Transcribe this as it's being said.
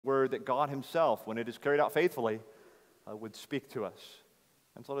word that God himself, when it is carried out faithfully, would speak to us.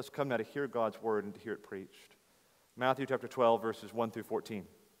 And so let us come now to hear God's word and to hear it preached. Matthew chapter 12, verses 1 through 14.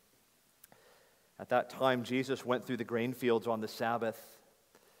 At that time, Jesus went through the grain fields on the Sabbath.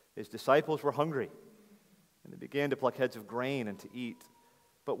 His disciples were hungry, and they began to pluck heads of grain and to eat.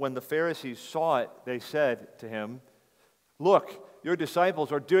 But when the Pharisees saw it, they said to him, "Look, your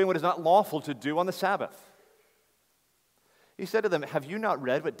disciples are doing what is not lawful to do on the Sabbath." He said to them, "Have you not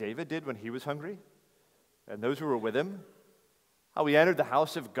read what David did when he was hungry, and those who were with him? How he entered the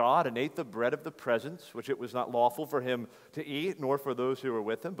house of God and ate the bread of the presence, which it was not lawful for him to eat, nor for those who were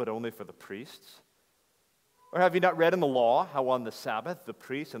with him, but only for the priests? Or have you not read in the law how on the Sabbath the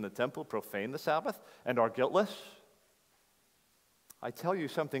priests in the temple profane the Sabbath and are guiltless? I tell you,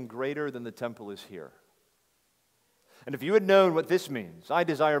 something greater than the temple is here. And if you had known what this means, 'I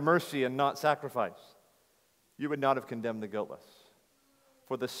desire mercy and not sacrifice,' you would not have condemned the guiltless.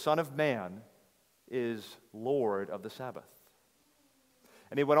 For the Son of Man is Lord of the Sabbath."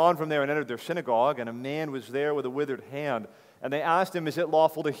 And he went on from there and entered their synagogue, and a man was there with a withered hand. And they asked him, "Is it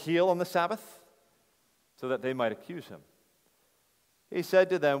lawful to heal on the Sabbath?" So that they might accuse him. He said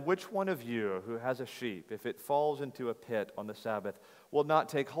to them, "Which one of you who has a sheep, if it falls into a pit on the Sabbath, will not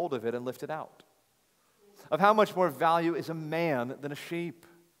take hold of it and lift it out? Of how much more value is a man than a sheep?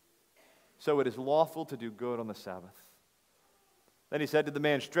 So it is lawful to do good on the Sabbath." Then he said to the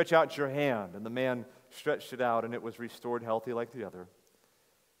man, "Stretch out your hand." And the man stretched it out, and it was restored healthy like the other.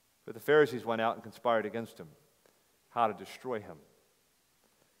 But the Pharisees went out and conspired against him, how to destroy him.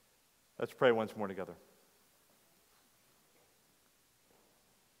 Let's pray once more together.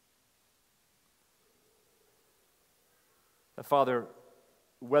 Father,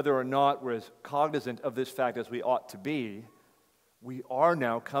 whether or not we're as cognizant of this fact as we ought to be, we are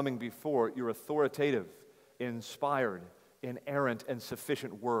now coming before your authoritative, inspired, inerrant, and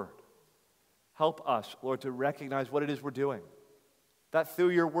sufficient word. Help us, Lord, to recognize what it is we're doing. That through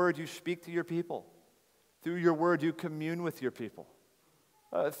your word you speak to your people. Through your word you commune with your people.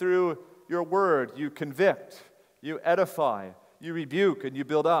 Through your word you convict, you edify, you rebuke, and you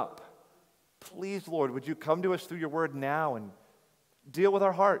build up. Please, Lord, would you come to us through your word now and deal with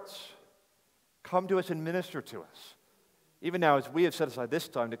our hearts. Come to us and minister to us. Even now, as we have set aside this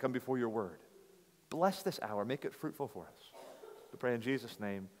time to come before your word. Bless this hour. Make it fruitful for us. We pray in Jesus'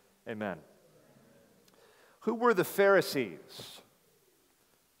 name, amen. Who were the Pharisees?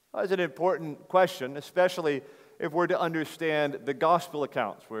 That's an important question, especially if we're to understand the gospel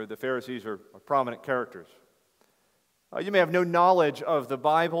accounts where the Pharisees are prominent characters. You may have no knowledge of the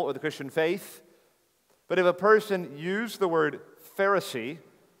Bible or the Christian faith, but if a person used the word Pharisee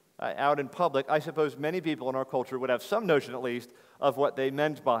out in public, I suppose many people in our culture would have some notion, at least, of what they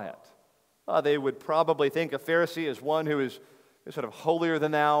meant by it. They would probably think a Pharisee is one who is sort of holier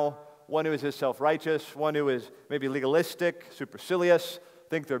than thou, one who is self-righteous, one who is maybe legalistic, supercilious,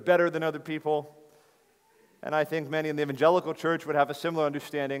 think they're better than other people. And I think many in the evangelical church would have a similar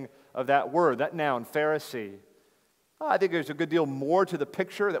understanding of that word, that noun, Pharisee. I think there's a good deal more to the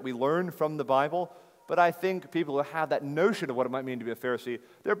picture that we learn from the Bible, but I think people who have that notion of what it might mean to be a Pharisee,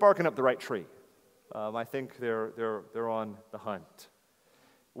 they're barking up the right tree. I think they're on the hunt.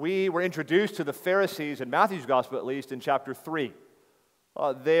 We were introduced to the Pharisees in Matthew's Gospel, at least, in chapter 3.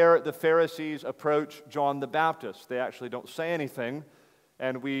 There, the Pharisees approach John the Baptist. They actually don't say anything,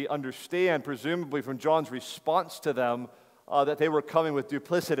 and we understand, presumably from John's response to them, that they were coming with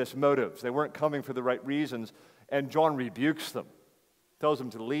duplicitous motives. They weren't coming for the right reasons. And John rebukes them, tells them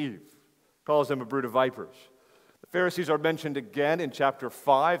to leave, calls them a brood of vipers. The Pharisees are mentioned again in chapter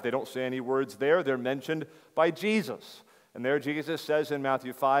 5. They don't say any words there. They're mentioned by Jesus. And there Jesus says in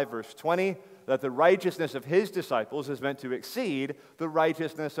Matthew 5, verse 20, that the righteousness of his disciples is meant to exceed the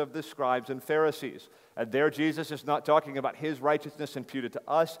righteousness of the scribes and Pharisees. And there Jesus is not talking about his righteousness imputed to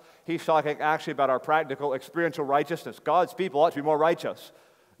us. He's talking actually about our practical, experiential righteousness. God's people ought to be more righteous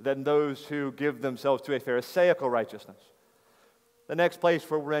than those who give themselves to a Pharisaical righteousness. The next place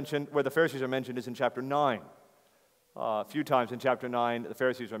where the Pharisees are mentioned is in chapter 9. A few times in chapter 9, the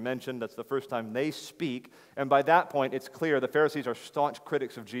Pharisees are mentioned. That's the first time they speak. And by that point, it's clear the Pharisees are staunch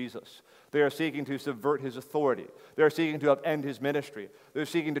critics of Jesus. They are seeking to subvert his authority. They are seeking to upend his ministry. They're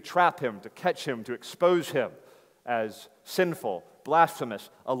seeking to trap him, to catch him, to expose him as sinful,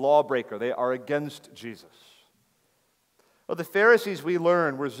 blasphemous, a lawbreaker. They are against Jesus. Well, the Pharisees, we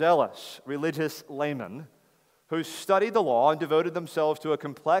learn, were zealous, religious laymen who studied the law and devoted themselves to a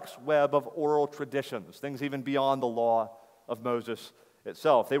complex web of oral traditions, things even beyond the law of Moses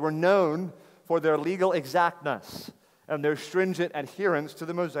itself. They were known for their legal exactness and their stringent adherence to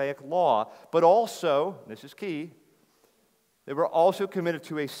the Mosaic law, but also, this is key, they were also committed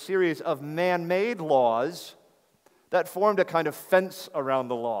to a series of man-made laws that formed a kind of fence around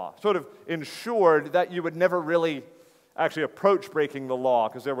the law, sort of ensured that you would never really actually approach breaking the law,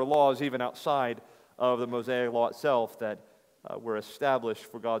 because there were laws even outside of the Mosaic law itself that were established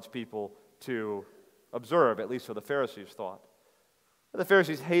for God's people to observe, at least so the Pharisees thought. The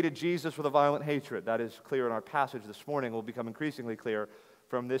Pharisees hated Jesus with a violent hatred. That is clear in our passage this morning. It will become increasingly clear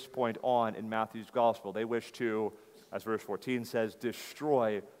from this point on in Matthew's gospel. They wish to, as verse 14 says,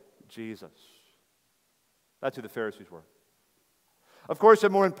 destroy Jesus. That's who the Pharisees were. Of course, a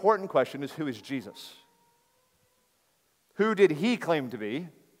more important question is, who is Jesus? Who did he claim to be?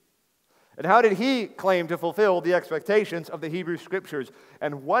 And how did he claim to fulfill the expectations of the Hebrew Scriptures?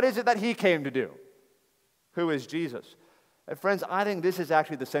 And what is it that he came to do? Who is Jesus? And friends, I think this is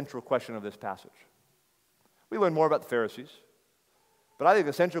actually the central question of this passage. We learn more about the Pharisees, but I think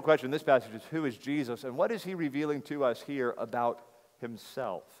the central question in this passage is, who is Jesus? And what is he revealing to us here about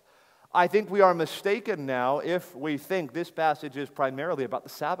himself? I think we are mistaken now if we think this passage is primarily about the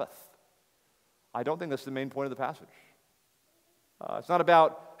Sabbath. I don't think that's the main point of the passage. It's not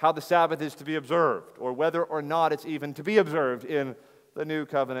about how the Sabbath is to be observed, or whether or not it's even to be observed in the New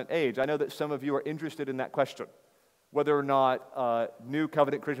Covenant age. I know that some of you are interested in that question, whether or not New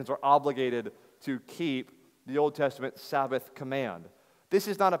Covenant Christians are obligated to keep the Old Testament Sabbath command. This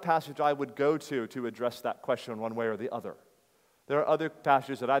is not a passage I would go to address that question one way or the other. There are other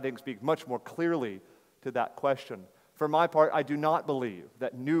passages that I think speak much more clearly to that question. For my part, I do not believe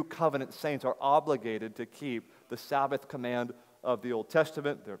that New Covenant saints are obligated to keep the Sabbath command of the Old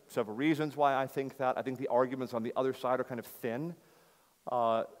Testament. There are several reasons why I think that. I think the arguments on the other side are kind of thin.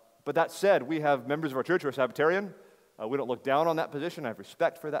 But that said, we have members of our church who are Sabbatarian. We don't look down on that position. I have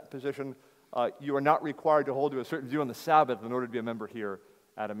respect for that position. You are not required to hold to a certain view on the Sabbath in order to be a member here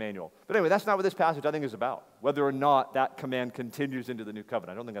at Emmanuel. But anyway, that's not what this passage, I think, is about, whether or not that command continues into the New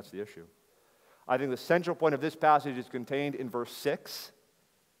Covenant. I don't think that's the issue. I think the central point of this passage is contained in verse 6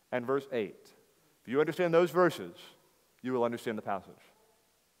 and verse 8. If you understand those verses, you will understand the passage.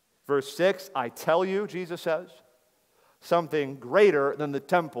 Verse 6, I tell you, Jesus says, something greater than the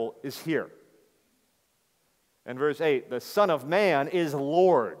temple is here. And verse 8, the Son of Man is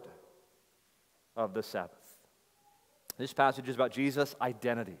Lord of the Sabbath. This passage is about Jesus'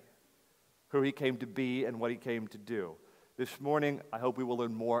 identity, who he came to be and what he came to do. This morning, I hope we will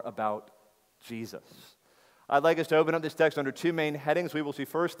learn more about Jesus. I'd like us to open up this text under two main headings. We will see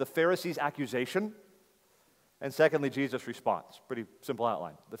first the Pharisees' accusation, and secondly, Jesus' response. Pretty simple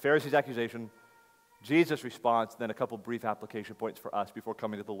outline. The Pharisees' accusation, Jesus' response, then a couple brief application points for us before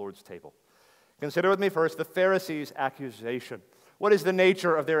coming to the Lord's table. Consider with me first the Pharisees' accusation. What is the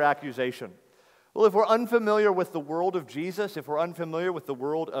nature of their accusation? Well, if we're unfamiliar with the world of Jesus, if we're unfamiliar with the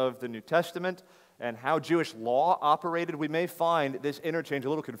world of the New Testament and how Jewish law operated, we may find this interchange a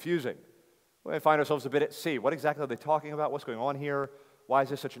little confusing. We may find ourselves a bit at sea. What exactly are they talking about? What's going on here? Why is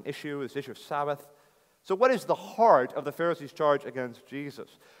this such an issue, this issue of Sabbath? So what is the heart of the Pharisees' charge against Jesus?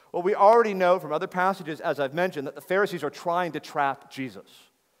 Well, we already know from other passages, as I've mentioned, that the Pharisees are trying to trap Jesus.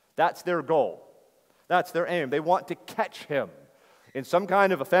 That's their goal. That's their aim. They want to catch him in some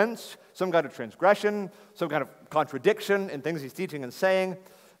kind of offense, some kind of transgression, some kind of contradiction in things he's teaching and saying.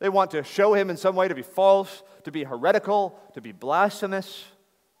 They want to show him in some way to be false, to be heretical, to be blasphemous.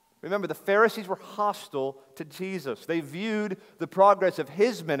 Remember, the Pharisees were hostile to Jesus. They viewed the progress of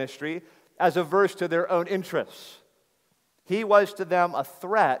his ministry as averse to their own interests. He was to them a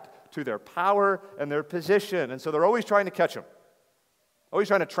threat to their power and their position, and so they're always trying to catch him, always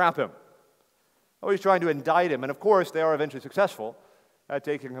trying to trap him, always trying to indict him. And of course, they are eventually successful at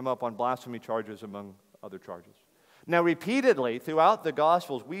taking him up on blasphemy charges, among other charges. Now, repeatedly throughout the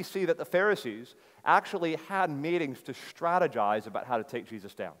Gospels, we see that the Pharisees actually had meetings to strategize about how to take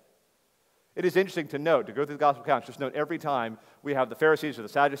Jesus down. It is interesting to note, to go through the Gospel accounts, just note every time we have the Pharisees or the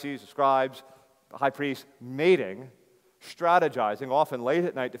Sadducees, the scribes, the high priest meeting, strategizing, often late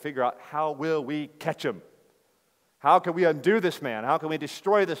at night, to figure out how will we catch him? How can we undo this man? How can we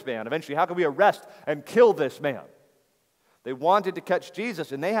destroy this man? Eventually, how can we arrest and kill this man? They wanted to catch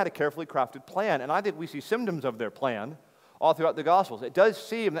Jesus, and they had a carefully crafted plan. And I think we see symptoms of their plan all throughout the Gospels. It does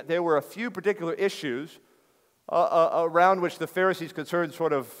seem that there were a few particular issues around which the Pharisees' concerns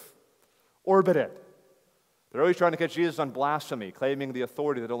sort of orbited. They're always trying to catch Jesus on blasphemy, claiming the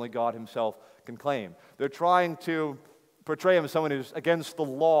authority that only God himself can claim. They're trying to portray him as someone who's against the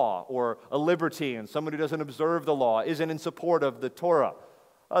law, or a libertine, someone who doesn't observe the law, isn't in support of the Torah.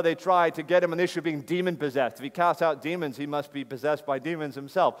 They try to get him an issue of being demon-possessed. If he casts out demons, he must be possessed by demons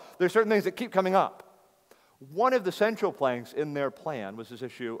himself. There are certain things that keep coming up. One of the central planks in their plan was this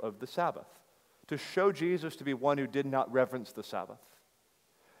issue of the Sabbath, to show Jesus to be one who did not reverence the Sabbath.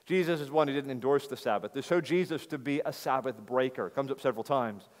 Jesus is one who didn't endorse the Sabbath. To show Jesus to be a Sabbath breaker. It comes up several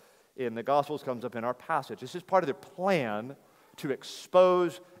times in the Gospels, comes up in our passage. This is part of their plan to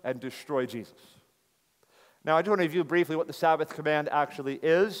expose and destroy Jesus. Now, I just want to review briefly what the Sabbath command actually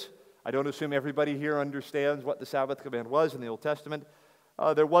is. I don't assume everybody here understands what the Sabbath command was in the Old Testament.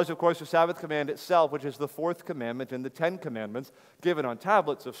 There was, of course, the Sabbath command itself, which is the fourth commandment in the 10 Commandments given on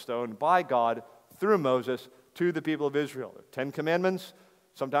tablets of stone by God through Moses to the people of Israel. 10 Commandments,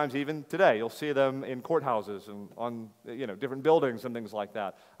 sometimes even today. You'll see them in courthouses and on different buildings and things like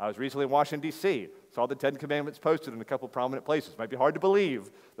that. I was recently in Washington, D.C., saw the 10 Commandments posted in a couple prominent places. It might be hard to believe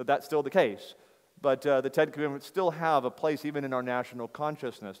that that's still the case. But the 10 Commandments still have a place even in our national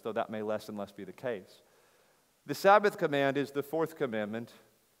consciousness, though that may less and less be the case. The Sabbath command is the fourth commandment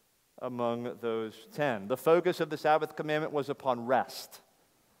among those 10. The focus of the Sabbath commandment was upon rest,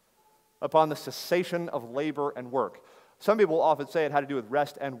 upon the cessation of labor and work. Some people often say it had to do with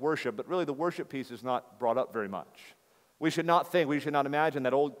rest and worship, but really the worship piece is not brought up very much. We should not imagine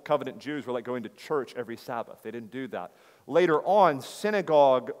that old covenant Jews were like going to church every Sabbath. They didn't do that. Later on,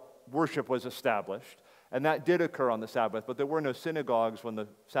 synagogue worship was established, and that did occur on the Sabbath, but there were no synagogues when the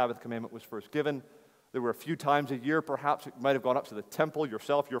Sabbath commandment was first given. There were a few times a year, perhaps, you might have gone up to the temple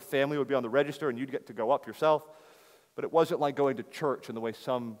yourself. Your family would be on the register, and you'd get to go up yourself. But it wasn't like going to church in the way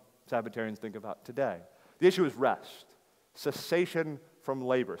some Sabbatarians think about today. The issue is rest, cessation from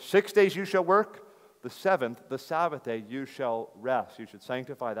labor. 6 days you shall work. The seventh, the Sabbath day, you shall rest. You should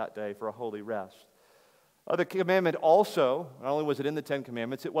sanctify that day for a holy rest. The commandment also, not only was it in the 10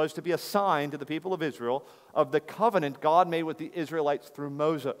 Commandments, it was to be a sign to the people of Israel of the covenant God made with the Israelites through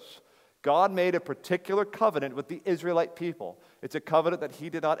Moses. God made a particular covenant with the Israelite people. It's a covenant that he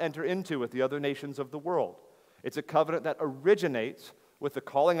did not enter into with the other nations of the world. It's a covenant that originates with the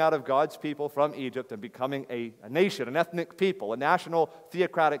calling out of God's people from Egypt and becoming a nation, an ethnic people, a national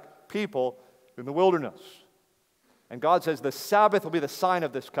theocratic people in the wilderness. And God says the Sabbath will be the sign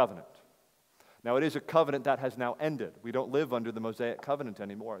of this covenant. Now, it is a covenant that has now ended. We don't live under the Mosaic covenant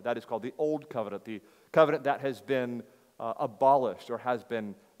anymore. That is called the Old Covenant, the covenant that has been abolished or has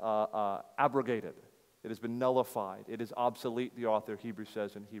been abrogated. It has been nullified. It is obsolete, the author of Hebrews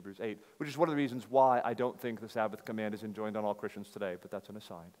says in Hebrews 8, which is one of the reasons why I don't think the Sabbath command is enjoined on all Christians today, but that's an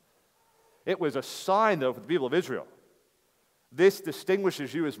aside. It was a sign, though, for the people of Israel. This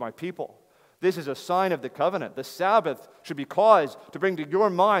distinguishes you as my people. This is a sign of the covenant. The Sabbath should be caused to bring to your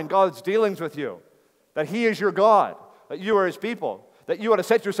mind God's dealings with you, that he is your God, that you are his people, that you ought to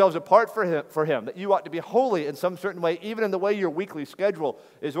set yourselves apart for him, that you ought to be holy in some certain way, even in the way your weekly schedule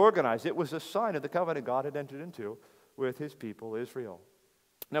is organized. It was a sign of the covenant God had entered into with his people, Israel.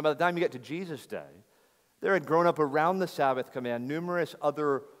 Now, by the time you get to Jesus' day, there had grown up around the Sabbath command numerous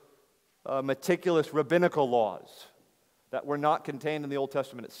other meticulous rabbinical laws that were not contained in the Old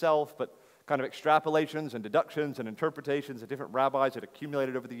Testament itself, but kind of extrapolations and deductions and interpretations that different rabbis had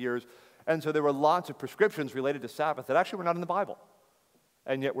accumulated over the years. And so there were lots of prescriptions related to Sabbath that actually were not in the Bible,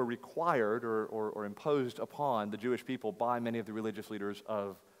 and yet were required or imposed upon the Jewish people by many of the religious leaders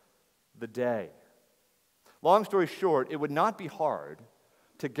of the day. Long story short, it would not be hard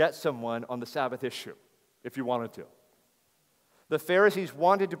to get someone on the Sabbath issue if you wanted to. The Pharisees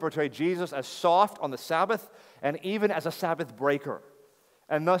wanted to portray Jesus as soft on the Sabbath and even as a Sabbath breaker,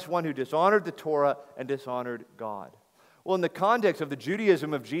 and thus one who dishonored the Torah and dishonored God. Well, in the context of the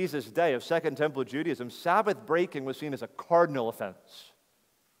Judaism of Jesus' day, of Second Temple Judaism, Sabbath breaking was seen as a cardinal offense.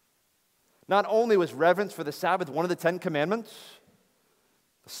 Not only was reverence for the Sabbath one of the 10 Commandments,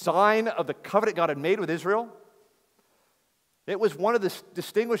 a sign of the covenant God had made with Israel, it was one of the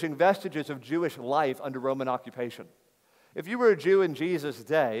distinguishing vestiges of Jewish life under Roman occupation. If you were a Jew in Jesus'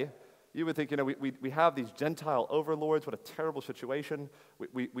 day, you would think, we have these Gentile overlords. What a terrible situation.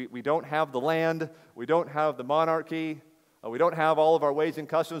 We don't have the land. We don't have the monarchy. We don't have all of our ways and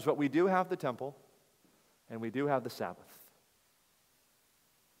customs, but we do have the temple, and we do have the Sabbath.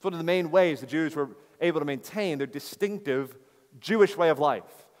 It's one of the main ways the Jews were able to maintain their distinctive Jewish way of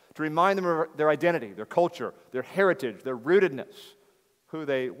life, to remind them of their identity, their culture, their heritage, their rootedness, who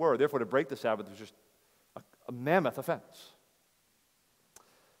they were. Therefore, to break the Sabbath was just a mammoth offense.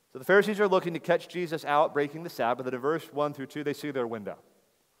 So the Pharisees are looking to catch Jesus out breaking the Sabbath. And in verse 1 through 2, they see their window.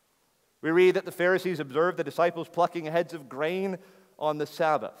 We read that the Pharisees observed the disciples plucking heads of grain on the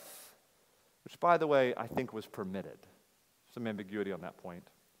Sabbath, which, by the way, I think was permitted. Some ambiguity on that point,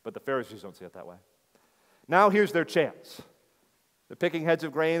 but the Pharisees don't see it that way. Now here's their chance. They're picking heads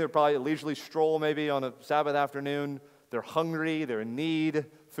of grain. They're probably a leisurely stroll maybe on a Sabbath afternoon. They're hungry. They're in need.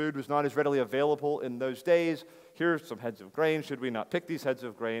 Food was not as readily available in those days. Here's some heads of grain. Should we not pick these heads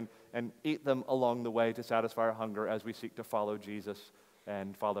of grain and eat them along the way to satisfy our hunger as we seek to follow Jesus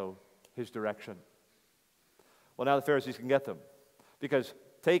and follow his direction. Well, now the Pharisees can get them, because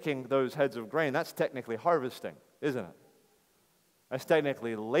taking those heads of grain, that's technically harvesting, isn't it? That's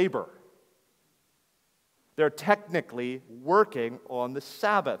technically labor. They're technically working on the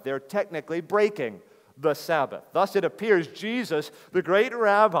Sabbath. They're technically breaking the Sabbath. Thus, it appears Jesus, the great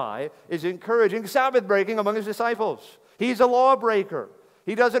rabbi, is encouraging Sabbath breaking among his disciples. He's a lawbreaker.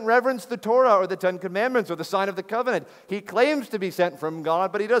 He doesn't reverence the Torah or the Ten Commandments or the sign of the covenant. He claims to be sent from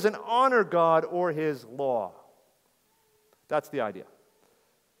God, but he doesn't honor God or his law. That's the idea.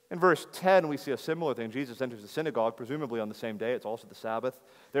 In verse 10, we see a similar thing. Jesus enters the synagogue, presumably on the same day. It's also the Sabbath.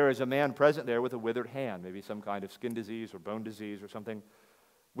 There is a man present there with a withered hand, maybe some kind of skin disease or bone disease or something.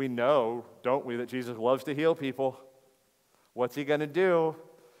 We know, don't we, that Jesus loves to heal people. What's he going to do?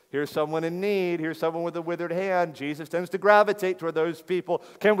 Here's someone in need. Here's someone with a withered hand. Jesus tends to gravitate toward those people.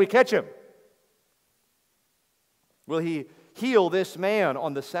 Can we catch him? Will he heal this man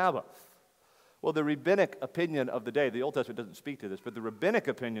on the Sabbath? Well, the rabbinic opinion of the day, the Old Testament doesn't speak to this, but the rabbinic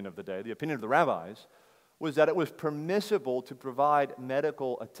opinion of the day, the opinion of the rabbis, was that it was permissible to provide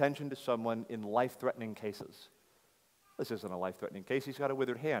medical attention to someone in life-threatening cases. This isn't a life-threatening case. He's got a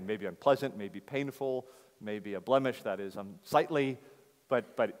withered hand, maybe unpleasant, maybe painful, maybe a blemish that is unsightly,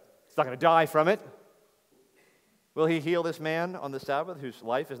 but he's not going to die from it. Will he heal this man on the Sabbath whose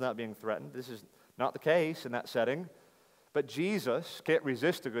life is not being threatened? This is not the case in that setting. But Jesus can't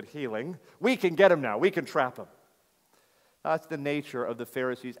resist a good healing. We can get him now. We can trap him. That's the nature of the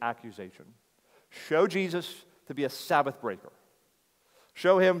Pharisees' accusation. Show Jesus to be a Sabbath breaker.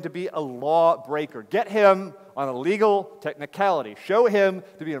 Show him to be a law breaker. Get him on a legal technicality. Show him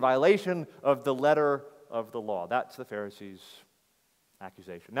to be in violation of the letter of the law. That's the Pharisees'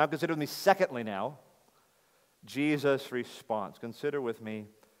 accusation. Now consider with me, secondly now, Jesus' response. Consider with me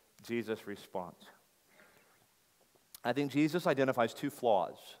Jesus' response. I think Jesus identifies two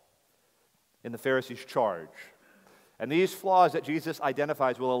flaws in the Pharisees' charge. And these flaws that Jesus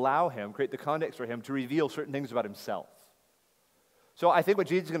identifies will allow him, create the context for him to reveal certain things about himself. So I think what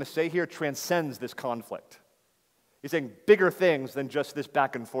Jesus is going to say here transcends this conflict. He's saying bigger things than just this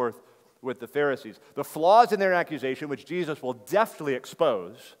back and forth with the Pharisees. The flaws in their accusation, which Jesus will deftly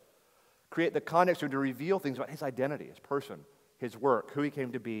expose, create the context for him to reveal things about his identity, his person, his work, who he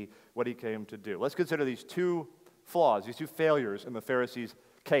came to be, what he came to do. Let's consider these two flaws, these two failures in the Pharisees'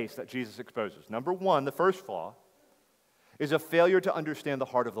 case that Jesus exposes. Number one, the first flaw, is a failure to understand the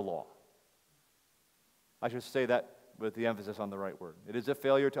heart of the law. I should say that with the emphasis on the right word. It is a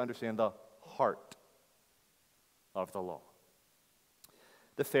failure to understand the heart of the law.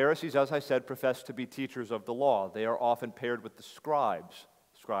 The Pharisees, as I said, profess to be teachers of the law. They are often paired with the scribes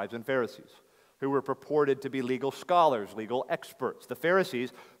and Pharisees, who were purported to be legal scholars, legal experts. The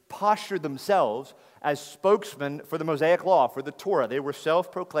Pharisees postured themselves as spokesmen for the Mosaic law, for the Torah. They were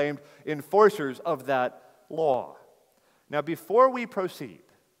self-proclaimed enforcers of that law. Now, before we proceed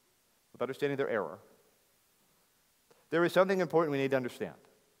with understanding their error, there is something important we need to understand.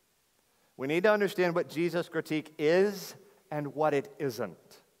 We need to understand what Jesus' critique is and what it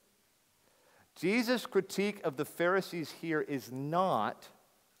isn't. Jesus' critique of the Pharisees here is not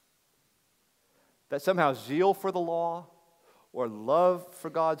that somehow zeal for the law or love for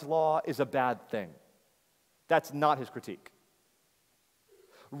God's law is a bad thing. That's not his critique.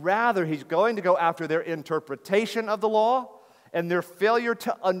 Rather, he's going to go after their interpretation of the law and their failure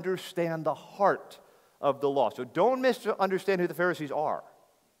to understand the heart of the law. So don't misunderstand who the Pharisees are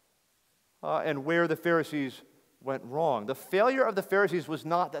and where the Pharisees went wrong. The failure of the Pharisees was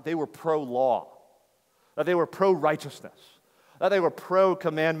not that they were pro-law, that they were pro-righteousness, that they were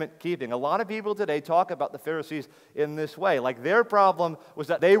pro-commandment keeping. A lot of people today talk about the Pharisees in this way. Like their problem was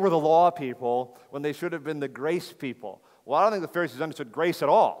that they were the law people when they should have been the grace people. Well, I don't think the Pharisees understood grace at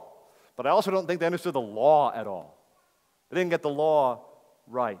all, but I also don't think they understood the law at all. They didn't get the law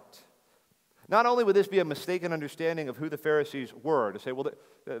right. Not only would this be a mistaken understanding of who the Pharisees were, to say, well,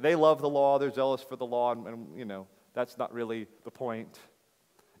 they love the law, they're zealous for the law, and you know, that's not really the point.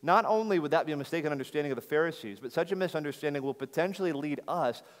 Not only would that be a mistaken understanding of the Pharisees, but such a misunderstanding will potentially lead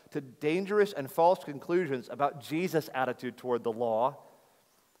us to dangerous and false conclusions about Jesus' attitude toward the law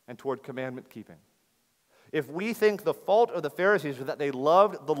and toward commandment keeping. If we think the fault of the Pharisees was that they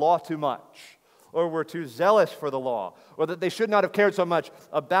loved the law too much, or were too zealous for the law, or that they should not have cared so much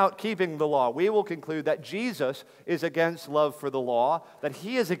about keeping the law, we will conclude that Jesus is against love for the law, that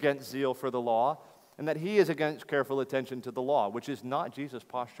he is against zeal for the law, and that he is against careful attention to the law, which is not Jesus'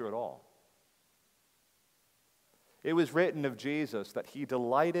 posture at all. It was written of Jesus that he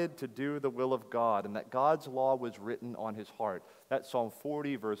delighted to do the will of God and that God's law was written on his heart. That's Psalm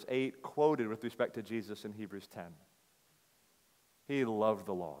 40, verse 8, quoted with respect to Jesus in Hebrews 10. He loved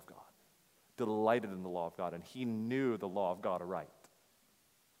the law of God, delighted in the law of God, and he knew the law of God aright.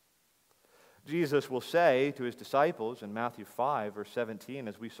 Jesus will say to his disciples in Matthew 5, verse 17,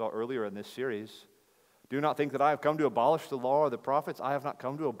 as we saw earlier in this series, "Do not think that I have come to abolish the law or the prophets. I have not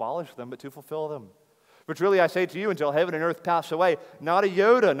come to abolish them, but to fulfill them. For truly I say to you, until heaven and earth pass away, not a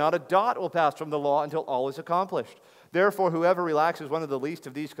iota, not a dot will pass from the law until all is accomplished. Therefore, whoever relaxes one of the least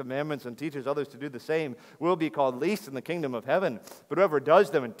of these commandments and teaches others to do the same will be called least in the kingdom of heaven. But whoever does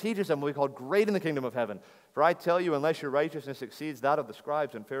them and teaches them will be called great in the kingdom of heaven. For I tell you, unless your righteousness exceeds that of the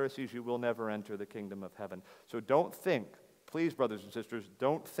scribes and Pharisees, you will never enter the kingdom of heaven." So don't think, please, brothers and sisters,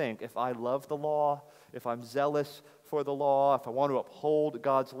 don't think if I love the law, if I'm zealous for the law, if I want to uphold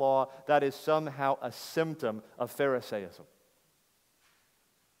God's law, that is somehow a symptom of Pharisaism.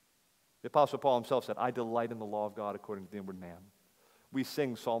 The Apostle Paul himself said, "I delight in the law of God according to the inward man." We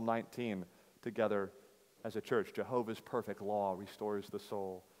sing Psalm 19 together as a church. Jehovah's perfect law restores the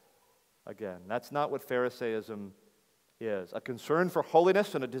soul. Again, that's not what Pharisaism is. A concern for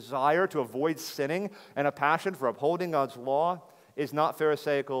holiness and a desire to avoid sinning and a passion for upholding God's law is not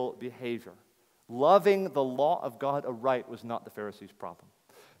Pharisaical behavior. Loving the law of God aright was not the Pharisees' problem.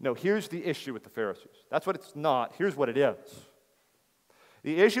 No, here's the issue with the Pharisees. That's what it's not. Here's what it is.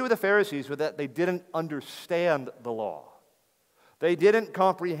 The issue with the Pharisees was that they didn't understand the law. They didn't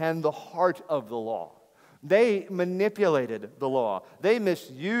comprehend the heart of the law. They manipulated the law. They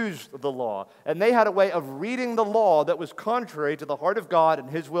misused the law. And they had a way of reading the law that was contrary to the heart of God and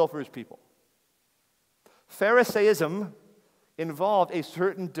his will for his people. Pharisaism involved a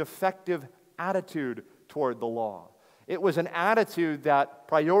certain defective attitude toward the law. It was an attitude that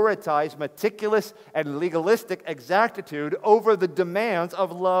prioritized meticulous and legalistic exactitude over the demands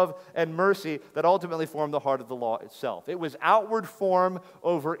of love and mercy that ultimately formed the heart of the law itself. It was outward form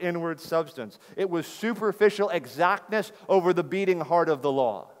over inward substance. It was superficial exactness over the beating heart of the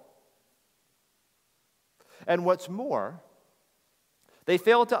law. And what's more, they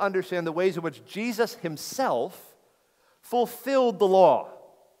failed to understand the ways in which Jesus himself fulfilled the law.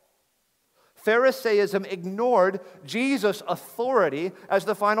 Pharisaism ignored Jesus' authority as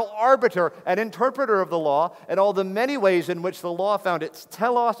the final arbiter and interpreter of the law and all the many ways in which the law found its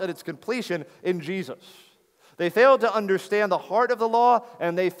telos and its completion in Jesus. They failed to understand the heart of the law,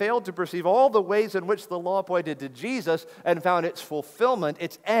 and they failed to perceive all the ways in which the law pointed to Jesus and found its fulfillment,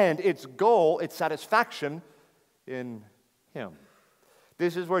 its end, its goal, its satisfaction in him.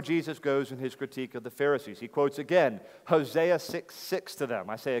 This is where Jesus goes in his critique of the Pharisees. He quotes again Hosea 6:6 to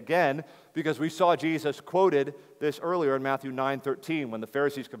them. I say again because we saw Jesus quoted this earlier in Matthew 9:13 when the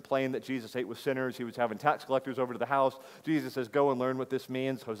Pharisees complained that Jesus ate with sinners. He was having tax collectors over to the house. Jesus says, "Go and learn what this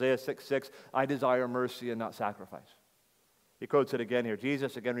means." Hosea 6:6, "I desire mercy and not sacrifice." He quotes it again here.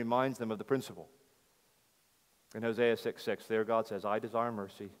 Jesus again reminds them of the principle. In Hosea 6:6, there God says, "I desire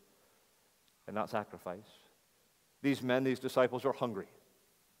mercy and not sacrifice." These men, these disciples are hungry.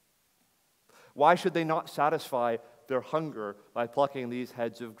 Why should they not satisfy their hunger by plucking these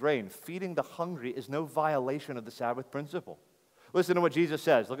heads of grain? Feeding the hungry is no violation of the Sabbath principle. Listen to what Jesus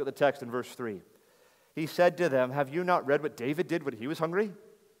says. Look at the text in verse 3. He said to them, "Have you not read what David did when he was hungry?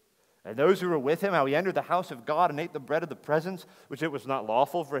 And those who were with him, how he entered the house of God and ate the bread of the presence, which it was not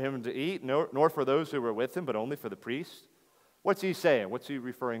lawful for him to eat, nor for those who were with him, but only for the priests?" What's he saying? What's he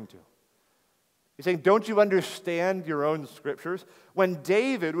referring to? He's saying, don't you understand your own scriptures? When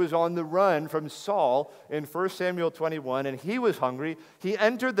David was on the run from Saul in 1 Samuel 21 and he was hungry, he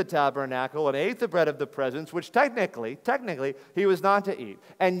entered the tabernacle and ate the bread of the presence, which technically, he was not to eat.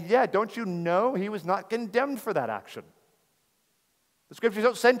 And yet, don't you know he was not condemned for that action? The scriptures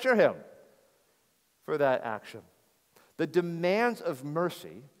don't censure him for that action. The demands of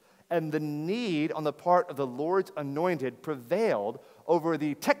mercy and the need on the part of the Lord's anointed prevailed over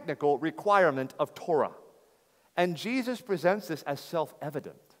the technical requirement of Torah. And Jesus presents this as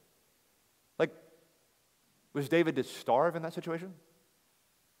self-evident. Like, was David to starve in that situation?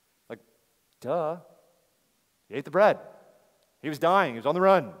 Like, duh. He ate the bread. He was dying. He was on the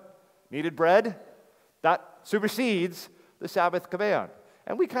run. Needed bread. That supersedes the Sabbath command.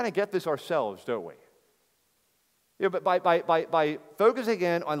 And we kind of get this ourselves, don't we? You know, but by focusing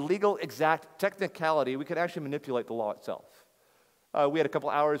in on legal exact technicality, we can actually manipulate the law itself. We had a couple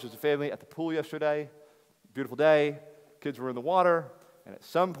hours as a family at the pool yesterday. Beautiful day. Kids were in the water. And at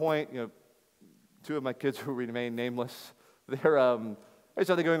some point, two of my kids who remain nameless, there's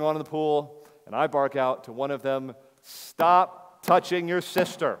something going on in the pool. And I bark out to one of them, "Stop touching your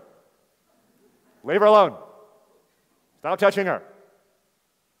sister. Leave her alone." Stop touching her.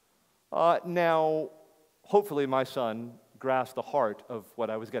 Now, hopefully my son grasped the heart of what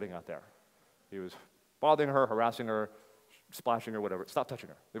I was getting at there. He was bothering her, harassing her, splashing her, whatever. Stop touching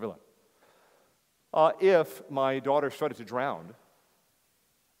her. Leave her alone. If my daughter started to drown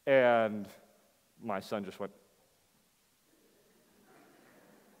and my son just went,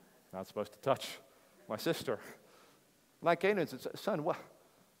 not supposed to touch my sister. And I came to him and said, son,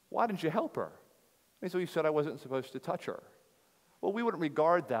 why didn't you help her? And so he said I wasn't supposed to touch her. Well, we wouldn't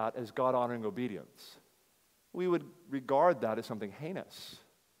regard that as God-honoring obedience. We would regard that as something heinous.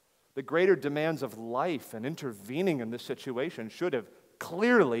 The greater demands of life and intervening in this situation should have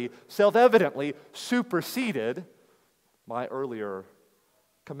clearly, self-evidently superseded my earlier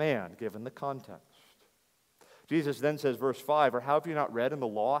command, given the context. Jesus then says, verse 5, or have you not read in the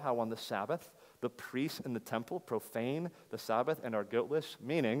law how on the Sabbath the priests in the temple profane the Sabbath and are guiltless?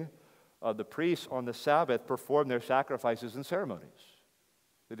 Meaning, the priests on the Sabbath perform their sacrifices and ceremonies.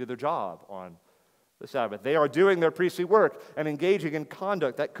 They do their job on the Sabbath. They are doing their priestly work and engaging in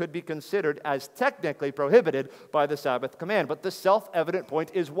conduct that could be considered as technically prohibited by the Sabbath command. But the self-evident point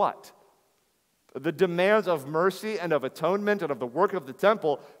is what? The demands of mercy and of atonement and of the work of the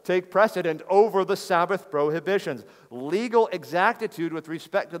temple take precedent over the Sabbath prohibitions. Legal exactitude with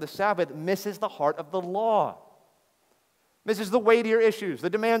respect to the Sabbath misses the heart of the law. Misses the weightier issues, the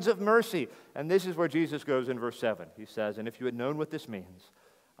demands of mercy. And this is where Jesus goes in verse 7. He says, and if you had known what this means,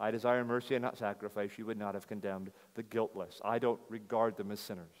 I desire mercy and not sacrifice, you would not have condemned the guiltless. I don't regard them as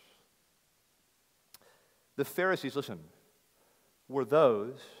sinners. The Pharisees, listen, were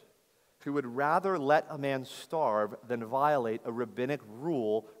those who would rather let a man starve than violate a rabbinic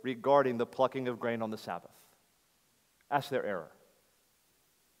rule regarding the plucking of grain on the Sabbath. That's their error.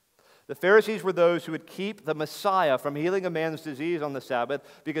 The Pharisees were those who would keep the Messiah from healing a man's disease on the Sabbath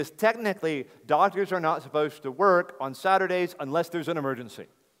because technically doctors are not supposed to work on Saturdays unless there's an emergency.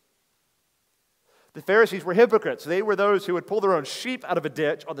 The Pharisees were hypocrites. They were those who would pull their own sheep out of a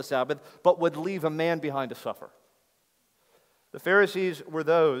ditch on the Sabbath but would leave a man behind to suffer. The Pharisees were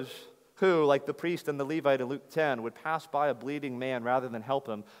those who, like the priest and the Levite in Luke 10, would pass by a bleeding man rather than help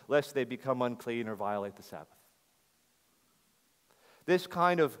him, lest they become unclean or violate the Sabbath. This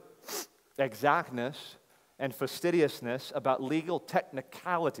kind of exactness and fastidiousness about legal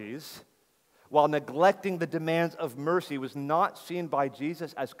technicalities, while neglecting the demands of mercy, was not seen by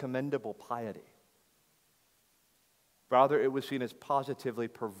Jesus as commendable piety. Rather, it was seen as positively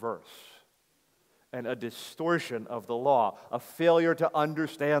perverse and a distortion of the law, a failure to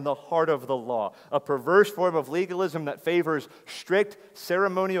understand the heart of the law, a perverse form of legalism that favors strict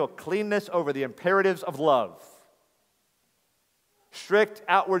ceremonial cleanness over the imperatives of love. Strict,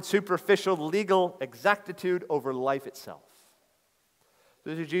 outward, superficial, legal exactitude over life itself.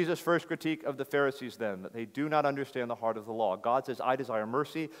 This is Jesus' first critique of the Pharisees then, that they do not understand the heart of the law. God says, I desire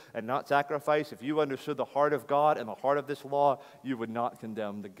mercy and not sacrifice. If you understood the heart of God and the heart of this law, you would not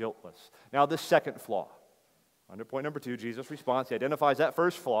condemn the guiltless. Now, the second flaw. Under point number 2, Jesus' response, he identifies that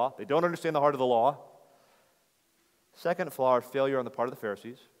first flaw. They don't understand the heart of the law. Second flaw or failure on the part of the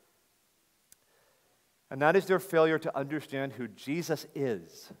Pharisees. And that is their failure to understand who Jesus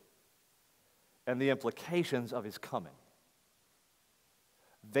is and the implications of his coming.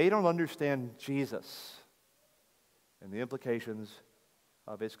 They don't understand Jesus and the implications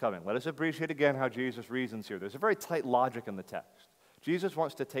of his coming. Let us appreciate again how Jesus reasons here. There's a very tight logic in the text. Jesus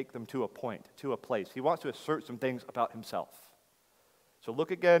wants to take them to a point, to a place. He wants to assert some things about himself. So look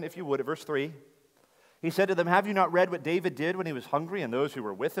again, if you would, at verse 3. He said to them, have you not read what David did when he was hungry and those who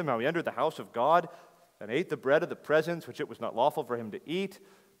were with him, how he entered the house of God and ate the bread of the presence, which it was not lawful for him to eat,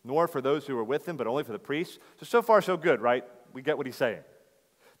 nor for those who were with him, but only for the priests? So far, so good, right? We get what he's saying.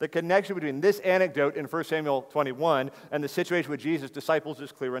 The connection between this anecdote in 1 Samuel 21 and the situation with Jesus' disciples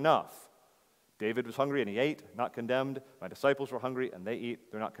is clear enough. David was hungry and he ate, not condemned. My disciples were hungry and they eat,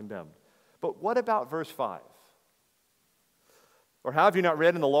 they're not condemned. But what about verse 5? Or have you not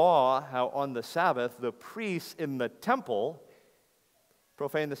read in the law how on the Sabbath the priests in the temple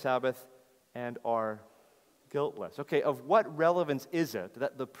profane the Sabbath and are guiltless? Okay, of what relevance is it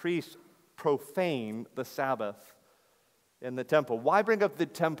that the priests profane the Sabbath in the temple? Why bring up the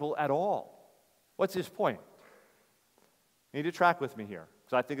temple at all? What's his point? You need to track with me here,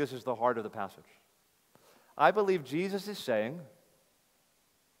 because I think this is the heart of the passage. I believe Jesus is saying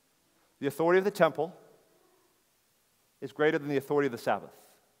the authority of the temple is greater than the authority of the Sabbath.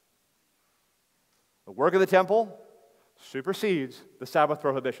 The work of the temple supersedes the Sabbath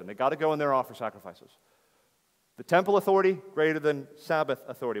prohibition. They got to go in there and offer sacrifices. The temple authority greater than Sabbath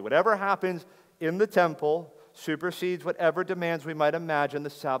authority. Whatever happens in the temple supersedes whatever demands we might imagine the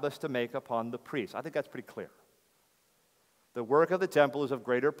Sabbath to make upon the priests. I think that's pretty clear. The work of the temple is of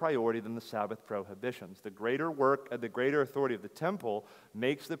greater priority than the Sabbath prohibitions. The greater work and the greater authority of the temple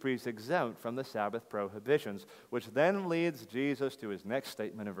makes the priest exempt from the Sabbath prohibitions, which then leads Jesus to his next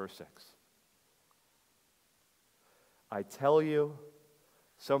statement in verse 6. I tell you,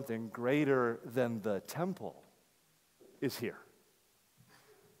 something greater than the temple is here.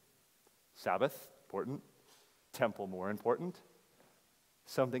 Sabbath, important. Temple, more important.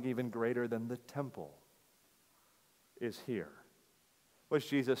 Something even greater than the temple is here. What's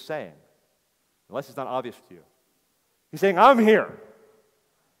Jesus saying? Unless it's not obvious to you. He's saying, I'm here.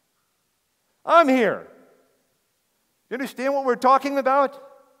 I'm here. You understand what we're talking about?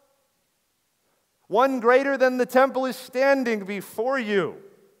 One greater than the temple is standing before you.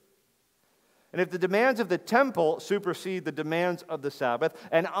 And if the demands of the temple supersede the demands of the Sabbath,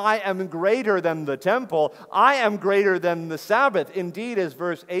 and I am greater than the temple, I am greater than the Sabbath. Indeed, as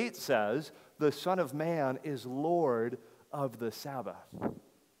verse 8 says, the Son of Man is Lord of the Sabbath.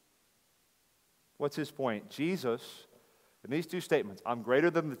 What's his point? Jesus, in these two statements, I'm greater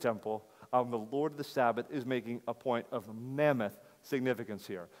than the temple, I'm the Lord of the Sabbath, is making a point of mammoth significance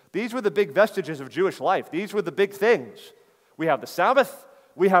here. These were the big vestiges of Jewish life. These were the big things. We have the Sabbath,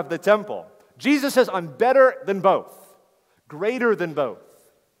 we have the temple. Jesus says, I'm better than both, greater than both,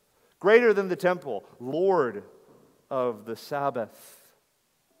 greater than the temple, Lord of the Sabbath.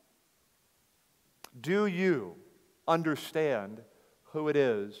 Do you understand who it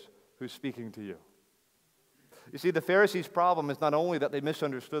is who's speaking to you? You see, the Pharisees' problem is not only that they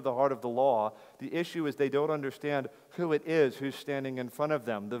misunderstood the heart of the law, the issue is they don't understand who it is who's standing in front of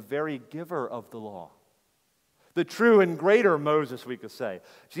them, the very giver of the law. The true and greater Moses, we could say.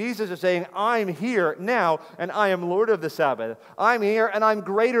 Jesus is saying, I'm here now, and I am Lord of the Sabbath. I'm here, and I'm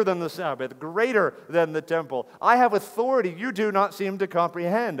greater than the Sabbath, greater than the temple. I have authority you do not seem to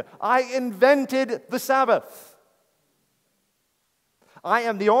comprehend. I invented the Sabbath. I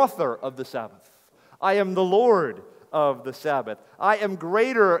am the author of the Sabbath. I am the Lord of the Sabbath. I am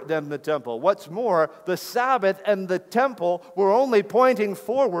greater than the temple. What's more, the Sabbath and the temple were only pointing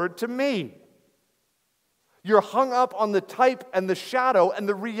forward to me. You're hung up on the type and the shadow, and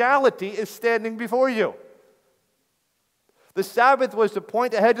the reality is standing before you. The Sabbath was to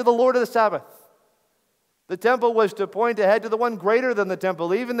point ahead to the Lord of the Sabbath. The temple was to point ahead to the one greater than the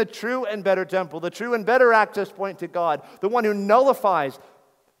temple, even the true and better temple, the true and better access point to God, the one who nullifies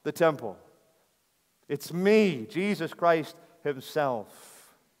the temple. It's me, Jesus Christ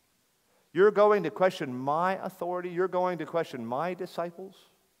himself. You're going to question my authority. You're going to question my disciples.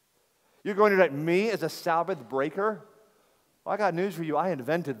 You're going to write me as a Sabbath breaker? Well, I got news for you. I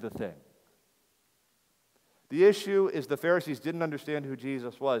invented the thing. The issue is the Pharisees didn't understand who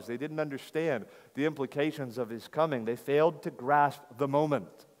Jesus was. They didn't understand the implications of his coming. They failed to grasp the moment.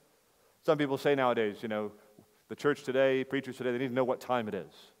 Some people say nowadays, the church today, preachers today, they need to know what time it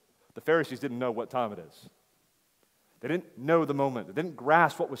is. The Pharisees didn't know what time it is. They didn't know the moment. They didn't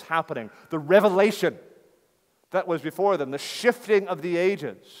grasp what was happening. The revelation that was before them, the shifting of the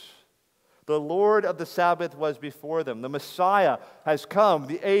ages. The Lord of the Sabbath was before them. The Messiah has come.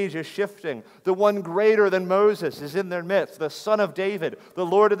 The age is shifting. The one greater than Moses is in their midst. The Son of David, the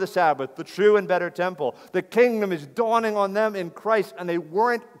Lord of the Sabbath, the true and better temple. The kingdom is dawning on them in Christ, and they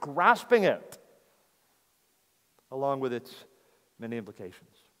weren't grasping it, along with its many implications.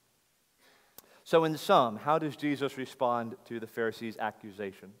 So in sum, how does Jesus respond to the Pharisees'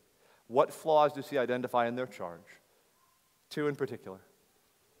 accusation? What flaws does he identify in their charge? Two in particular.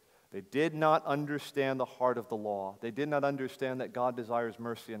 They did not understand the heart of the law. They did not understand that God desires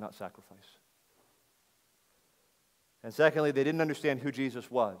mercy and not sacrifice. And secondly, they didn't understand who Jesus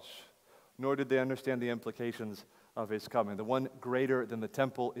was, nor did they understand the implications of his coming. The one greater than the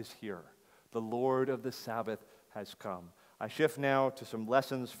temple is here. The Lord of the Sabbath has come. I shift now to some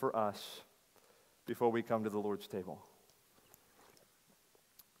lessons for us before we come to the Lord's table.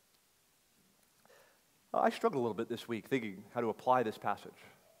 I struggled a little bit this week thinking how to apply this passage.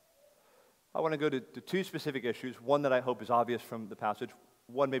 I want to go to two specific issues, one that I hope is obvious from the passage,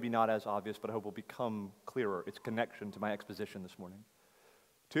 one maybe not as obvious, but I hope will become clearer, its connection to my exposition this morning.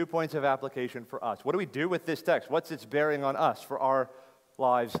 2 points of application for us. What do we do with this text? What's its bearing on us for our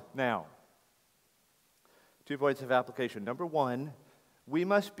lives now? 2 points of application. Number one, we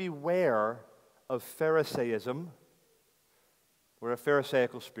must beware of Pharisaism or a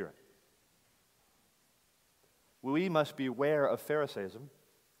Pharisaical spirit. We must beware of Pharisaism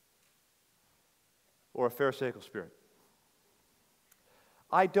or a Pharisaical spirit.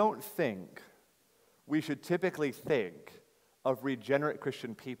 I don't think we should typically think of regenerate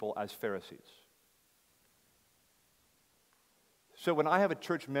Christian people as Pharisees. So when I have a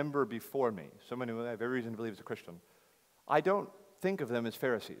church member before me, someone who I have every reason to believe is a Christian, I don't think of them as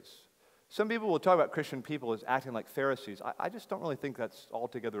Pharisees. Some people will talk about Christian people as acting like Pharisees. I just don't really think that's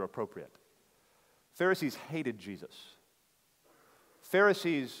altogether appropriate. Pharisees hated Jesus.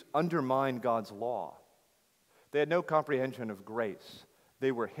 Pharisees undermined God's law. They had no comprehension of grace.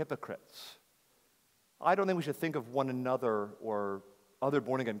 They were hypocrites. I don't think we should think of one another or other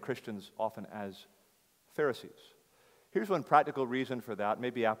born-again Christians often as Pharisees. Here's one practical reason for that,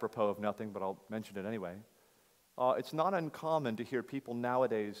 maybe apropos of nothing, but I'll mention it anyway. It's not uncommon to hear people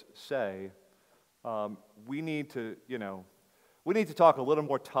nowadays say, we need to talk a little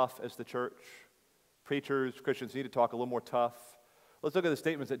more tough as the church. Preachers, Christians need to talk a little more tough. Let's look at the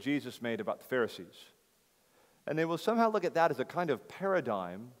statements that Jesus made about the Pharisees. And they will somehow look at that as a kind of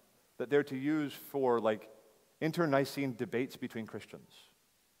paradigm that they're to use for like internecine debates between Christians.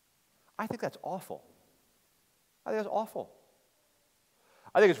 I think that's awful. I think that's awful.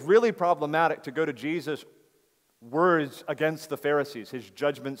 I think it's really problematic to go to Jesus' words against the Pharisees, his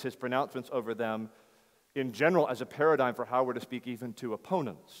judgments, his pronouncements over them in general as a paradigm for how we're to speak even to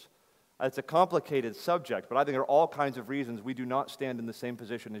opponents. It's a complicated subject, but I think there are all kinds of reasons we do not stand in the same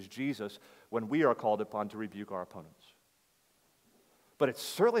position as Jesus when we are called upon to rebuke our opponents. But it's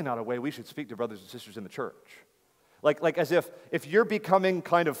certainly not a way we should speak to brothers and sisters in the church. Like as if you're becoming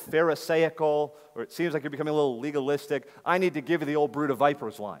kind of Pharisaical, or it seems like you're becoming a little legalistic, I need to give you the old brood of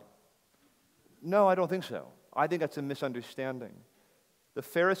vipers line. No, I don't think so. I think that's a misunderstanding. The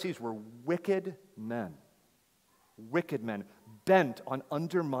Pharisees were wicked men, bent on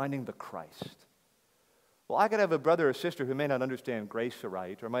undermining the Christ. Well, I could have a brother or sister who may not understand grace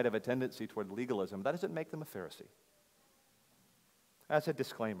right, or might have a tendency toward legalism. That doesn't make them a Pharisee. That's a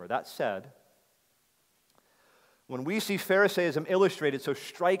disclaimer. That said, when we see Pharisaism illustrated so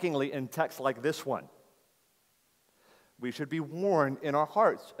strikingly in texts like this one, we should be warned in our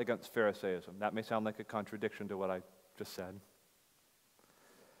hearts against Pharisaism. That may sound like a contradiction to what I just said.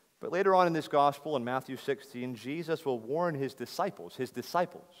 But later on in this gospel, in Matthew 16, Jesus will warn his disciples,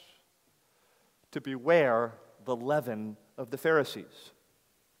 to beware the leaven of the Pharisees.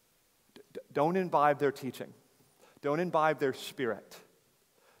 Don't imbibe their teaching. Don't imbibe their spirit.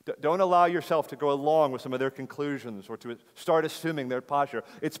 Don't allow yourself to go along with some of their conclusions or to start assuming their posture.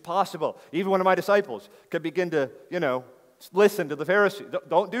 It's possible. Even one of my disciples could begin to, listen to the Pharisees.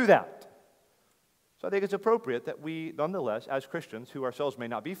 Don't do that. So I think it's appropriate that we, nonetheless, as Christians, who ourselves may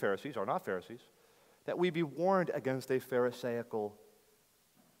not be Pharisees or not Pharisees, that we be warned against a Pharisaical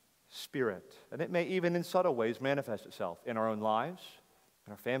spirit. And it may even in subtle ways manifest itself in our own lives,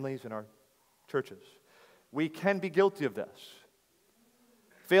 in our families, in our churches. We can be guilty of this,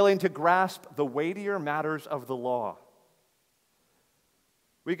 failing to grasp the weightier matters of the law.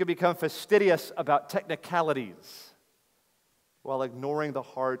 We could become fastidious about technicalities while ignoring the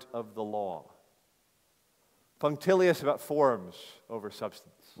heart of the law. Punctilious about forms over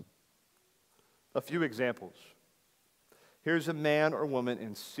substance. A few examples. Here's a man or woman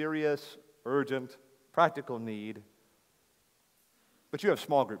in serious, urgent, practical need, but you have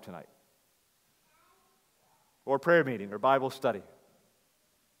small group tonight, or prayer meeting, or Bible study.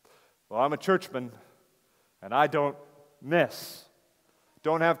 Well, I'm a churchman, and I don't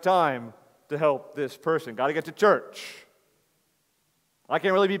have time to help this person. Got to get to church. I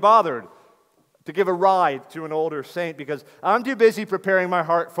can't really be bothered to give a ride to an older saint because I'm too busy preparing my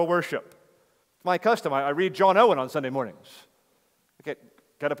heart for worship. It's my custom. I read John Owen on Sunday mornings. I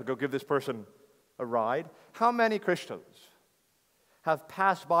get up and go give this person a ride. How many Christians have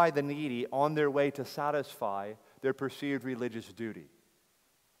passed by the needy on their way to satisfy their perceived religious duty?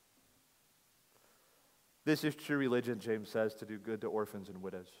 This is true religion, James says, to do good to orphans and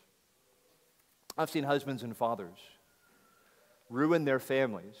widows. I've seen husbands and fathers ruin their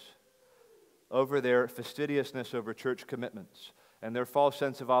families over their fastidiousness over church commitments and their false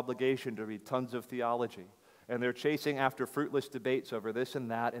sense of obligation to read tons of theology. And they're chasing after fruitless debates over this and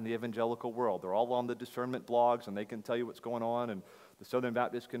that in the evangelical world. They're all on the discernment blogs, and they can tell you what's going on in the Southern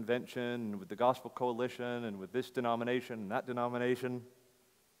Baptist Convention and with the Gospel Coalition and with this denomination and that denomination.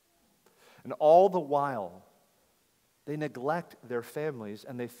 And all the while, they neglect their families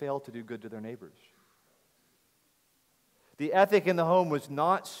and they fail to do good to their neighbors. The ethic in the home was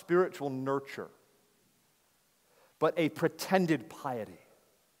not spiritual nurture, but a pretended piety.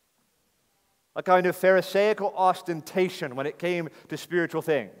 A kind of Pharisaical ostentation when it came to spiritual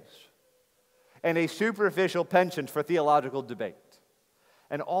things, and a superficial penchant for theological debate.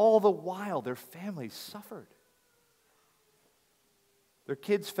 And all the while, their families suffered. Their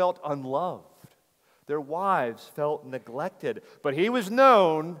kids felt unloved. Their wives felt neglected. But he was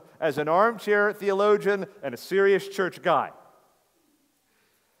known as an armchair theologian and a serious church guy.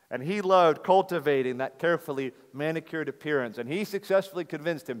 And he loved cultivating that carefully manicured appearance. And he successfully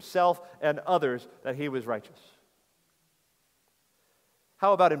convinced himself and others that he was righteous.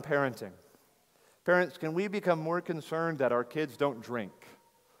 How about in parenting? Parents, can we become more concerned that our kids don't drink,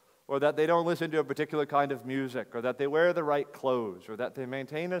 or that they don't listen to a particular kind of music, or that they wear the right clothes, or that they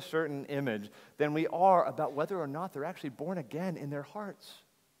maintain a certain image, than we are about whether or not they're actually born again in their hearts?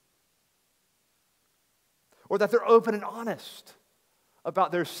 Or that they're open and honest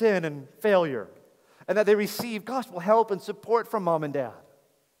about their sin and failure, and that they receive gospel help and support from mom and dad.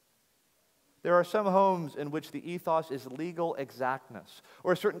 There are some homes in which the ethos is legal exactness,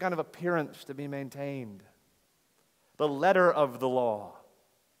 or a certain kind of appearance to be maintained, the letter of the law.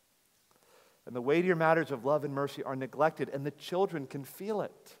 And the weightier matters of love and mercy are neglected, and the children can feel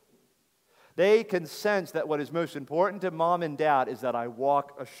it. They can sense that what is most important to mom and dad is that I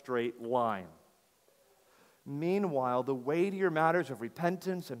walk a straight line. Meanwhile, the weightier matters of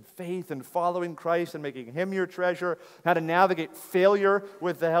repentance and faith and following Christ and making Him your treasure, how to navigate failure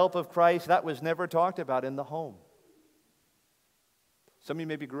with the help of Christ, that was never talked about in the home. Some of you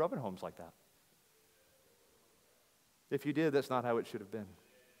maybe grew up in homes like that. If you did, that's not how it should have been.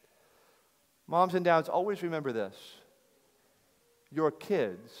 Moms and dads, always remember this. Your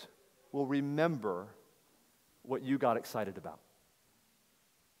kids will remember what you got excited about.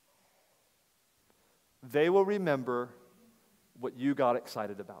 They will remember what you got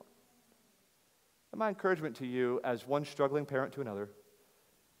excited about. And my encouragement to you, as one struggling parent to another,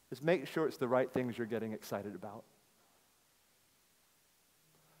 is make sure it's the right things you're getting excited about.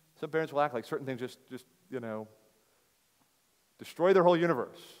 Some parents will act like certain things just destroy their whole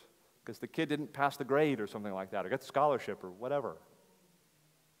universe because the kid didn't pass the grade or something like that, or get the scholarship or whatever.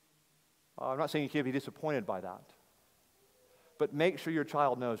 I'm not saying you can't be disappointed by that. But make sure your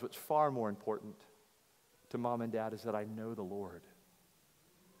child knows what's far more important to mom and dad is that I know the Lord,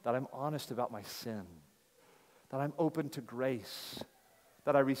 that I'm honest about my sin, that I'm open to grace,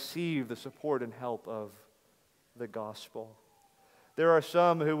 that I receive the support and help of the gospel. There are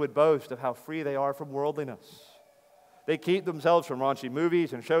some who would boast of how free they are from worldliness. They keep themselves from raunchy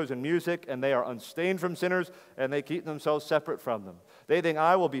movies and shows and music, and they are unstained from sinners, and they keep themselves separate from them. They think,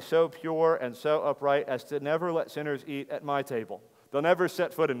 I will be so pure and so upright as to never let sinners eat at my table. They'll never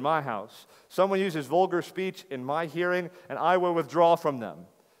set foot in my house. Someone uses vulgar speech in my hearing, and I will withdraw from them.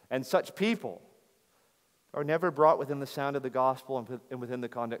 And such people are never brought within the sound of the gospel and within the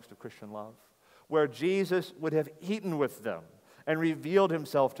context of Christian love, where Jesus would have eaten with them and revealed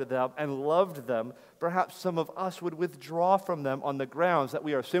Himself to them and loved them. Perhaps some of us would withdraw from them on the grounds that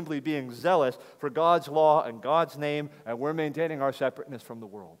we are simply being zealous for God's law and God's name, and we're maintaining our separateness from the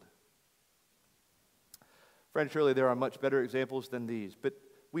world. Friends, surely there are much better examples than these, but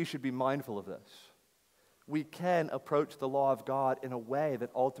we should be mindful of this. We can approach the law of God in a way that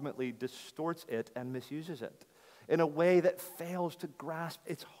ultimately distorts it and misuses it, in a way that fails to grasp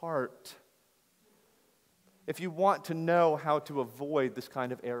its heart. If you want to know how to avoid this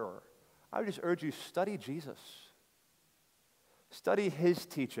kind of error, I would just urge you, study Jesus. Study His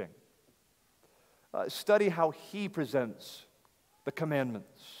teaching. Study how He presents the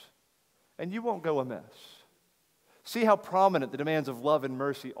commandments, and you won't go amiss. See how prominent the demands of love and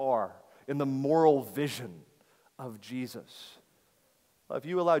mercy are in the moral vision of Jesus. If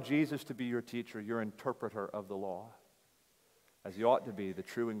you allow Jesus to be your teacher, your interpreter of the law, as He ought to be, the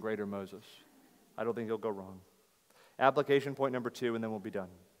true and greater Moses, I don't think you'll go wrong. Application point number 2, and then we'll be done.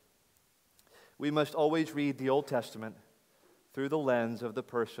 We must always read the Old Testament through the lens of the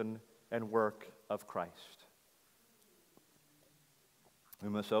person and work of Christ. We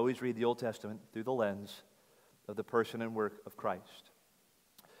must always read the Old Testament through the lens of the person and work of Christ.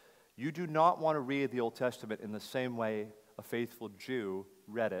 You do not want to read the Old Testament in the same way a faithful Jew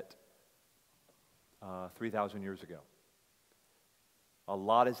read it 3,000 years ago. A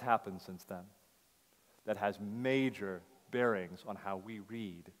lot has happened since then that has major bearings on how we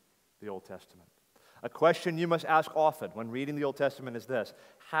read the Old Testament. A question you must ask often when reading the Old Testament is this: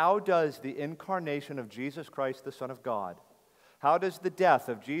 how does the incarnation of Jesus Christ, the Son of God, how does the death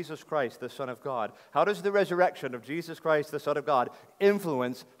of Jesus Christ, the Son of God, how does the resurrection of Jesus Christ, the Son of God,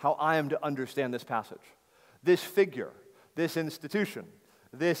 influence how I am to understand this passage, this figure, this institution,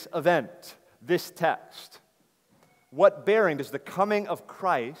 this event, this text? What bearing does the coming of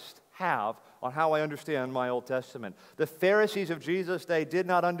Christ have on how I understand my Old Testament? The Pharisees of Jesus' day did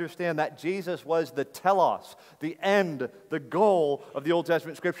not understand that Jesus was the telos, the end, the goal of the Old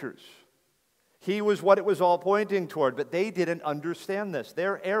Testament Scriptures. He was what it was all pointing toward, but they didn't understand this.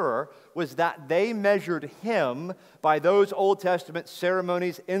 Their error was that they measured him by those Old Testament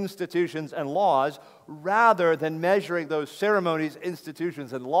ceremonies, institutions, and laws, rather than measuring those ceremonies,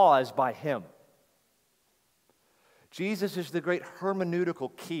 institutions, and laws by him. Jesus is the great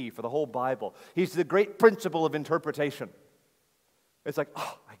hermeneutical key for the whole Bible. He's the great principle of interpretation. It's like,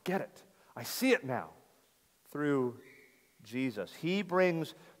 oh, I get it. I see it now through Jesus. He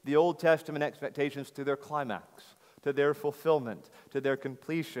brings the Old Testament expectations to their climax, to their fulfillment, to their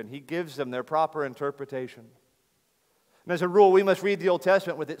completion. He gives them their proper interpretation. And as a rule, we must read the Old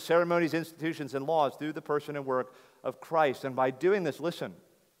Testament with its ceremonies, institutions, and laws through the person and work of Christ. And by doing this, listen,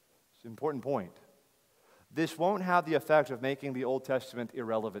 it's an important point. This won't have the effect of making the Old Testament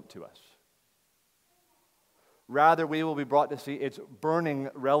irrelevant to us. Rather, we will be brought to see its burning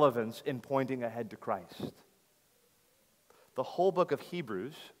relevance in pointing ahead to Christ. The whole book of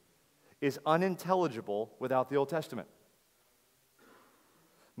Hebrews is unintelligible without the Old Testament.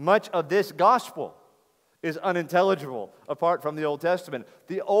 Much of this gospel is unintelligible apart from the Old Testament.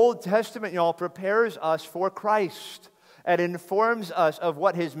 The Old Testament, y'all, prepares us for Christ and informs us of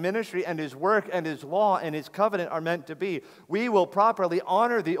what his ministry and his work and his law and his covenant are meant to be. We will properly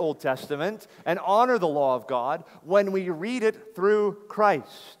honor the Old Testament and honor the law of God when we read it through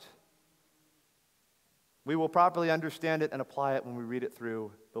Christ. We will properly understand it and apply it when we read it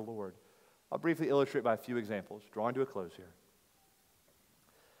through the Lord. I'll briefly illustrate by a few examples, drawing to a close here.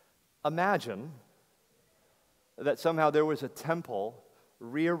 Imagine that somehow there was a temple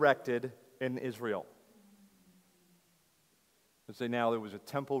re-erected in Israel. Let's say now there was a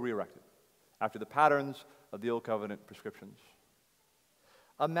temple re-erected after the patterns of the Old Covenant prescriptions.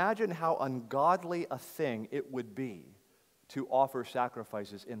 Imagine how ungodly a thing it would be to offer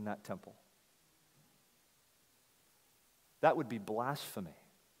sacrifices in that temple. That would be blasphemy.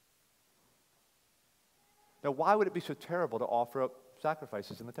 Now, why would it be so terrible to offer up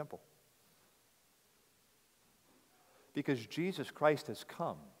sacrifices in the temple? Because Jesus Christ has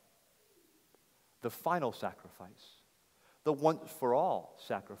come, the final sacrifice, the once-for-all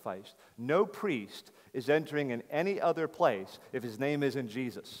sacrifice. No priest is entering in any other place if his name isn't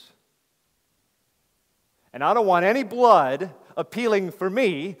Jesus. And I don't want any blood appealing for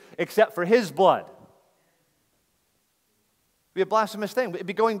me except for his blood. It'd be a blasphemous thing. It'd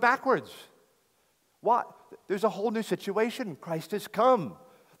be going backwards. What? There's a whole new situation. Christ has come.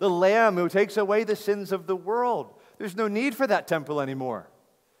 The Lamb who takes away the sins of the world. There's no need for that temple anymore.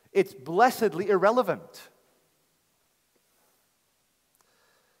 It's blessedly irrelevant.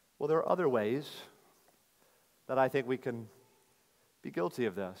 Well, there are other ways that I think we can be guilty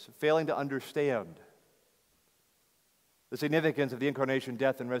of this, failing to understand the significance of the incarnation,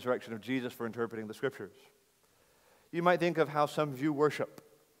 death, and resurrection of Jesus for interpreting the Scriptures. You might think of how some view worship.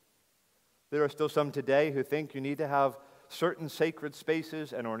 There are still some today who think you need to have certain sacred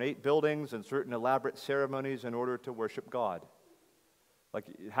spaces and ornate buildings and certain elaborate ceremonies in order to worship God. Like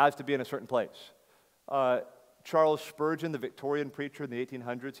it has to be in a certain place. Charles Spurgeon, the Victorian preacher in the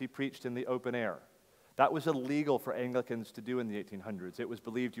 1800s, he preached in the open air. That was illegal for Anglicans to do in the 1800s. It was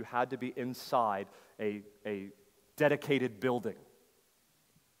believed you had to be inside a dedicated building.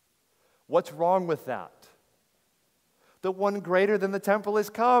 What's wrong with that? The one greater than the temple is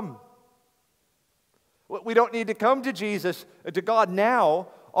come. We don't need to come to Jesus, to God now,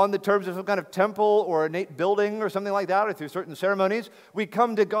 on the terms of some kind of temple or innate building or something like that, or through certain ceremonies. We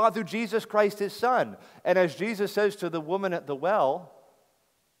come to God through Jesus Christ, his Son. And as Jesus says to the woman at the well,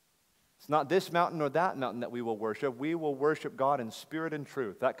 it's not this mountain or that mountain that we will worship. We will worship God in spirit and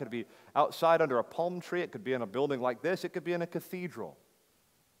truth. That could be outside under a palm tree. It could be in a building like this. It could be in a cathedral.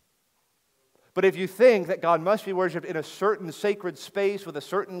 But if you think that God must be worshipped in a certain sacred space with a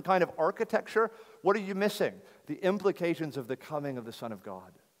certain kind of architecture, what are you missing? The implications of the coming of the Son of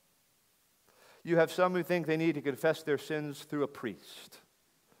God. You have some who think they need to confess their sins through a priest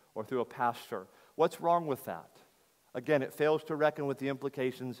or through a pastor. What's wrong with that? Again, it fails to reckon with the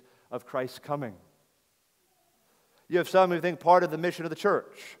implications of Christ's coming. You have some who think part of the mission of the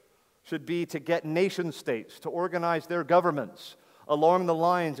church should be to get nation states to organize their governments along the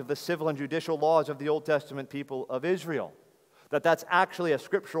lines of the civil and judicial laws of the Old Testament people of Israel. That's actually a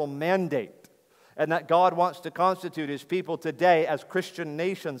scriptural mandate, and that God wants to constitute his people today as Christian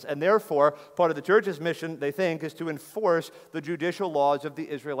nations, and therefore, part of the church's mission, they think, is to enforce the judicial laws of the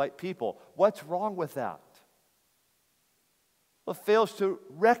Israelite people. What's wrong with that? Well, it fails to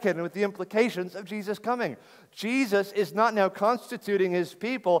reckon with the implications of Jesus coming. Jesus is not now constituting his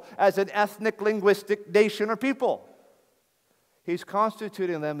people as an ethnic, linguistic nation or people. He's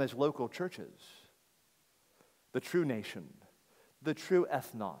constituting them as local churches, the true nation, the true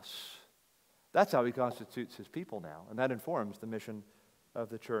ethnos, That's how he constitutes his people now, and that informs the mission of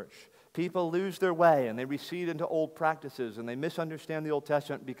the church. People lose their way, and they recede into old practices, and they misunderstand the Old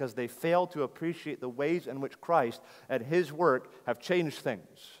Testament because they fail to appreciate the ways in which Christ and his work have changed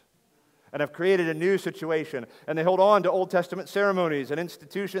things and have created a new situation. And they hold on to Old Testament ceremonies and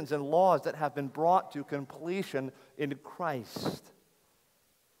institutions and laws that have been brought to completion in Christ.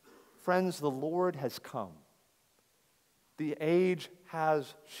 Friends, the Lord has come. The age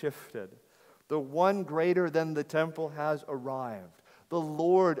has shifted. The one greater than the temple has arrived. The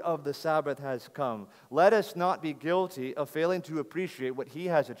Lord of the Sabbath has come. Let us not be guilty of failing to appreciate what he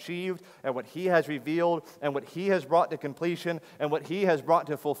has achieved and what he has revealed and what he has brought to completion and what he has brought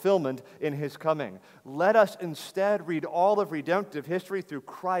to fulfillment in his coming. Let us instead read all of redemptive history through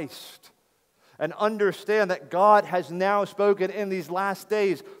Christ and understand that God has now spoken in these last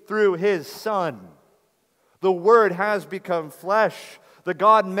days through his Son. The Word has become flesh. The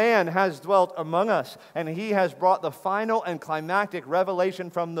God-man has dwelt among us, and he has brought the final and climactic revelation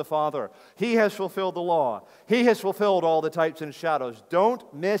from the Father. He has fulfilled the law. He has fulfilled all the types and shadows.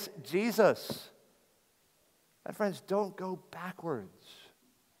 Don't miss Jesus. And friends, don't go backwards.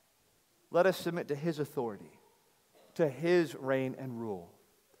 Let us submit to his authority, to his reign and rule,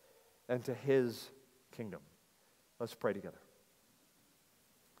 and to his kingdom. Let's pray together.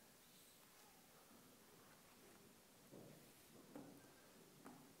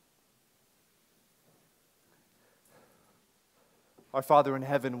 Our Father in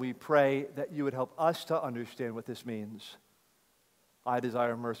heaven, we pray that you would help us to understand what this means. I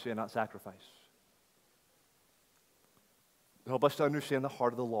desire mercy and not sacrifice. Help us to understand the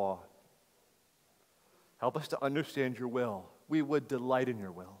heart of the law. Help us to understand your will. We would delight in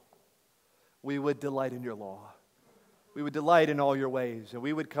your will. We would delight in your law. We would delight in all your ways. And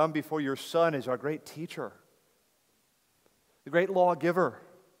we would come before your Son as our great teacher, the great lawgiver,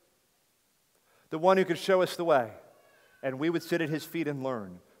 the one who could show us the way. And we would sit at his feet and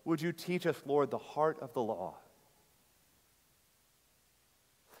learn. Would you teach us, Lord, the heart of the law?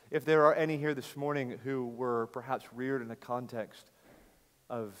 If there are any here this morning who were perhaps reared in a context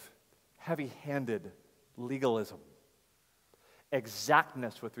of heavy-handed legalism,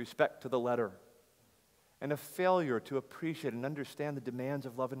 exactness with respect to the letter, and a failure to appreciate and understand the demands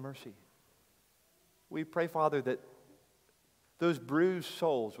of love and mercy, we pray, Father, that those bruised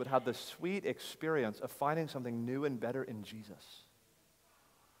souls would have the sweet experience of finding something new and better in Jesus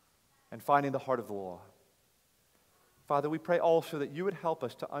and finding the heart of the law. Father, we pray also that you would help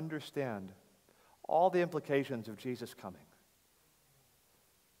us to understand all the implications of Jesus coming.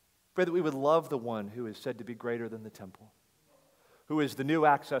 Pray that we would love the one who is said to be greater than the temple, who is the new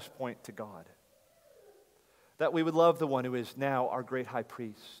access point to God. That we would love the one who is now our great high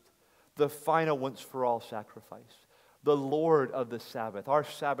priest, the final once-for-all sacrifice, the Lord of the Sabbath, our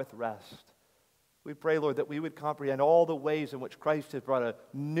Sabbath rest. We pray, Lord, that we would comprehend all the ways in which Christ has brought a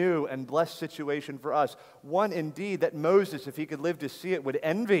new and blessed situation for us. One, indeed, that Moses, if he could live to see it, would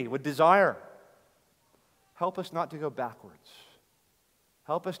envy, would desire. Help us not to go backwards.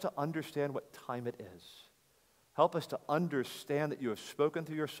 Help us to understand what time it is. Help us to understand that you have spoken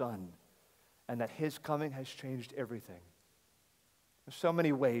through your Son and that his coming has changed everything. There's so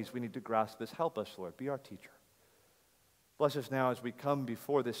many ways we need to grasp this. Help us, Lord. Be our teacher. Bless us now as we come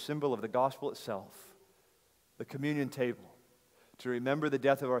before this symbol of the gospel itself, the communion table, to remember the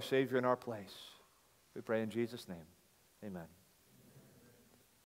death of our Savior in our place. We pray in Jesus' name. Amen.